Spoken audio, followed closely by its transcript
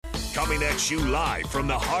coming at you live from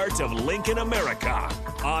the heart of Lincoln, America.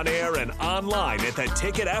 On air and online at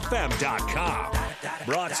theticketfm.com.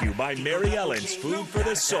 Brought to you by Mary Ellen's Food for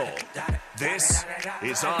the Soul. This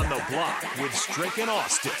is On the Block with Strick and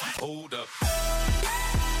Austin. Hold up.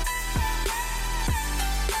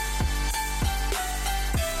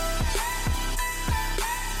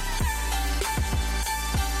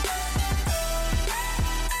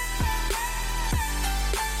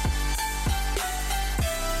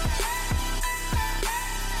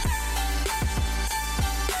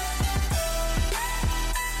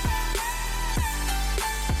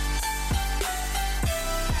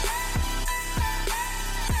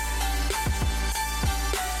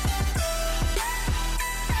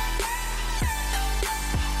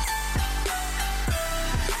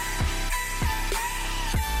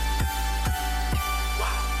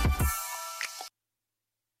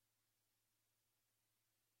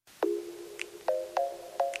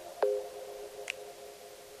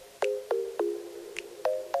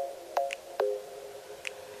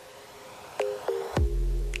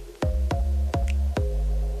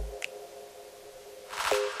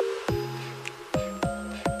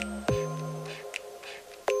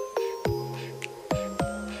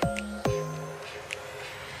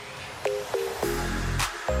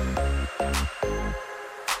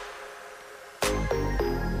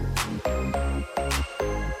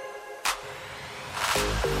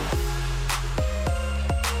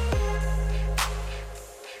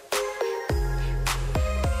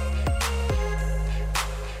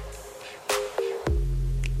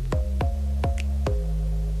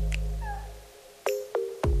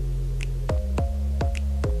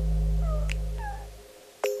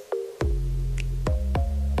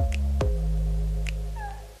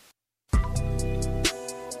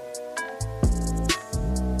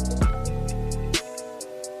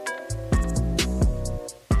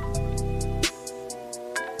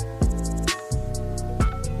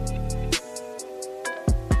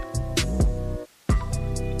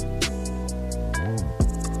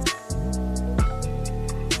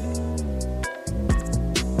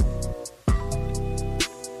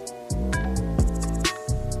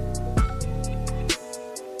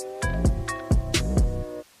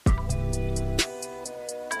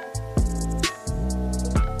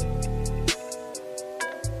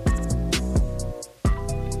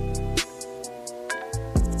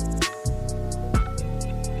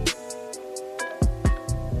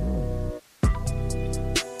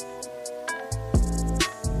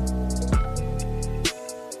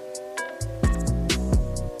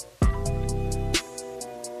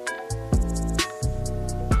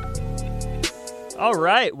 All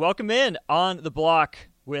right, welcome in On the Block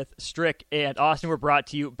with Strick and Austin. We're brought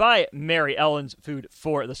to you by Mary Ellen's Food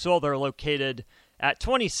for the Soul. They're located at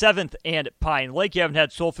 27th and Pine Lake. You haven't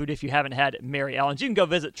had soul food if you haven't had Mary Ellen's. You can go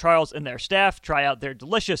visit Charles and their staff, try out their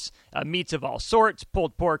delicious meats of all sorts,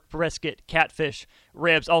 pulled pork, brisket, catfish,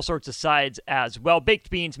 ribs, all sorts of sides as well.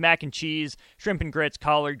 Baked beans, mac and cheese, shrimp and grits,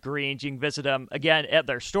 collard greens. You can visit them, again, at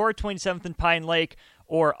their store, 27th and Pine Lake,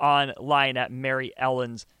 or online at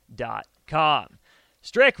maryellens.com.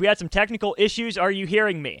 Strick, we had some technical issues. Are you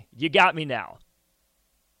hearing me? You got me now.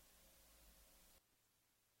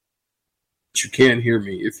 You can hear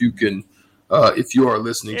me. If you can, if you are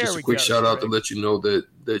listening, just a quick shout out to let you know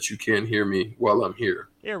that you can hear me while I'm here.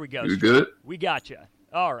 Here we go. You good? We got you.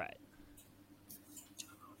 All right.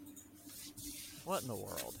 What in the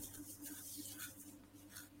world?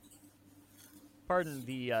 Pardon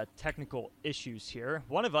the technical issues here.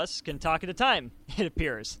 One of us can talk at a time, it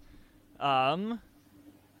appears.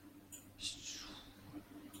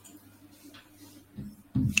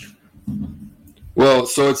 Well,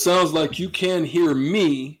 so it sounds like you can hear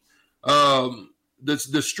me.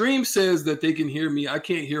 The stream says that they can hear me. I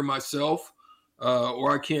can't hear myself,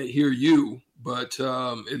 or I can't hear you. But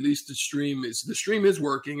at least the stream is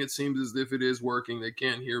working. It seems as if it is working. They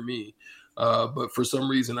can't hear me, but for some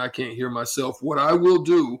reason I can't hear myself. What I will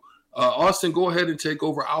do, Austin, go ahead and take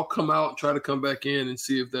over. I'll come out and try to come back in and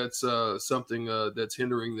see if that's something that's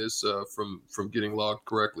hindering this from getting logged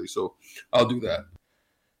correctly. So I'll do that.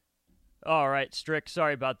 All right, Strick,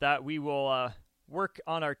 sorry about that. We will work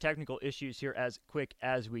on our technical issues here as quick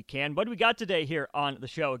as we can. What do we got today here on the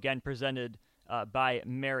show, again presented by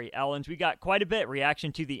Mary Ellen's? We got quite a bit.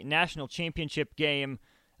 Reaction to the national championship game,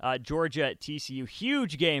 Georgia at TCU.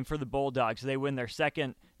 Huge game for the Bulldogs. They win their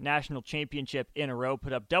second national championship in a row,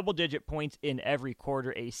 put up double-digit points in every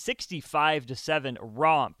quarter, a 65-7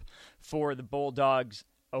 romp for the Bulldogs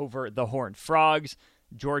over the Horned Frogs.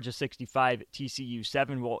 Georgia 65, TCU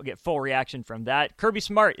 7. We'll get full reaction from that. Kirby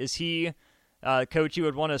Smart, is he coach you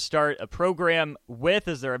would want to start a program with?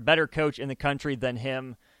 Is there a better coach in the country than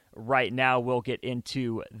him right now? We'll get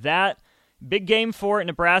into that. Big game for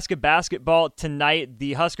Nebraska basketball tonight.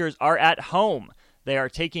 The Huskers are at home. They are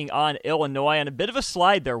taking on Illinois on a bit of a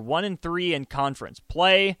slide. They're 1-3 in conference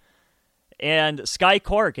play. And Sky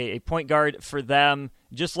Cork, a point guard for them,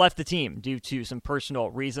 just left the team due to some personal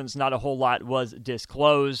reasons. Not a whole lot was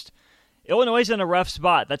disclosed. Illinois is in a rough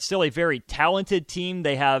spot. That's still a very talented team.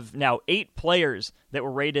 They have now 8 players that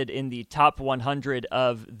were rated in the top 100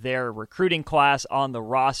 of their recruiting class on the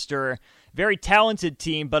roster. Very talented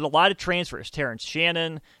team, but a lot of transfers. Terrence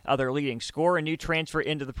Shannon, their leading scorer, a new transfer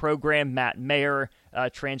into the program. Matt Mayer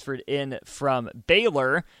transferred in from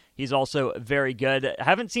Baylor. He's also very good. I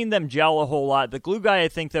haven't seen them gel a whole lot. The glue guy, I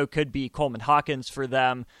think, though, could be Coleman Hawkins for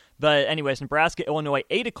them. But anyways, Nebraska, Illinois,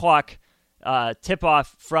 8 o'clock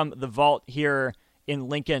tip-off from the Vault here in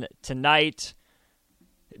Lincoln tonight.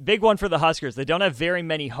 Big one for the Huskers. They don't have very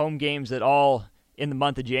many home games at all in the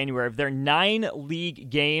month of January. Of their 9 league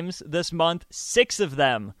games this month, 6 of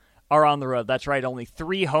them are on the road. That's right, only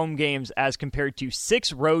 3 home games as compared to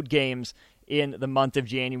 6 road games in the month of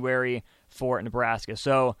January for Nebraska.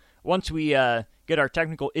 So once we get our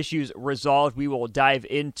technical issues resolved, we will dive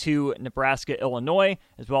into Nebraska-Illinois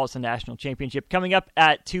as well as the national championship coming up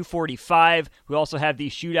at 2:45. We also have the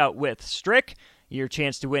shootout with Strick, your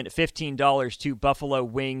chance to win $15 to Buffalo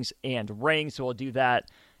Wings and Rings. So we'll do that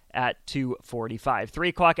at 2:45. 3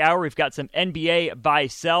 o'clock hour, we've got some NBA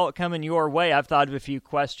buy-sell coming your way. I've thought of a few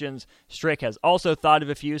questions. Strick has also thought of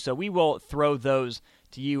a few, so we will throw those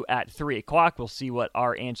to you at 3 o'clock. We'll see what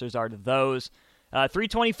our answers are to those.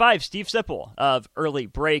 3:25, Steve Sipple of Early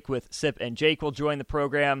Break with Sip and Jake will join the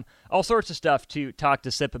program. All sorts of stuff to talk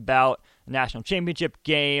to Sip about. The national championship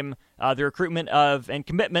game, the recruitment of and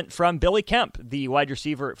commitment from Billy Kemp, the wide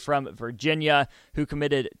receiver from Virginia who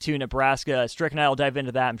committed to Nebraska. Strick and I will dive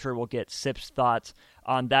into that. I'm sure we'll get Sip's thoughts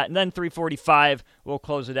on that. And then 3:45, we'll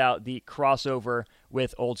close it out, the crossover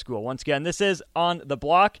with Old School. Once again, this is On the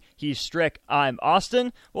Block. He's Strick, I'm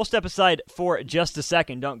Austin. We'll step aside for just a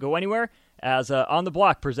second. Don't go anywhere, as On the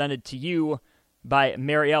Block, presented to you by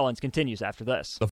Mary Ellens, continues after this.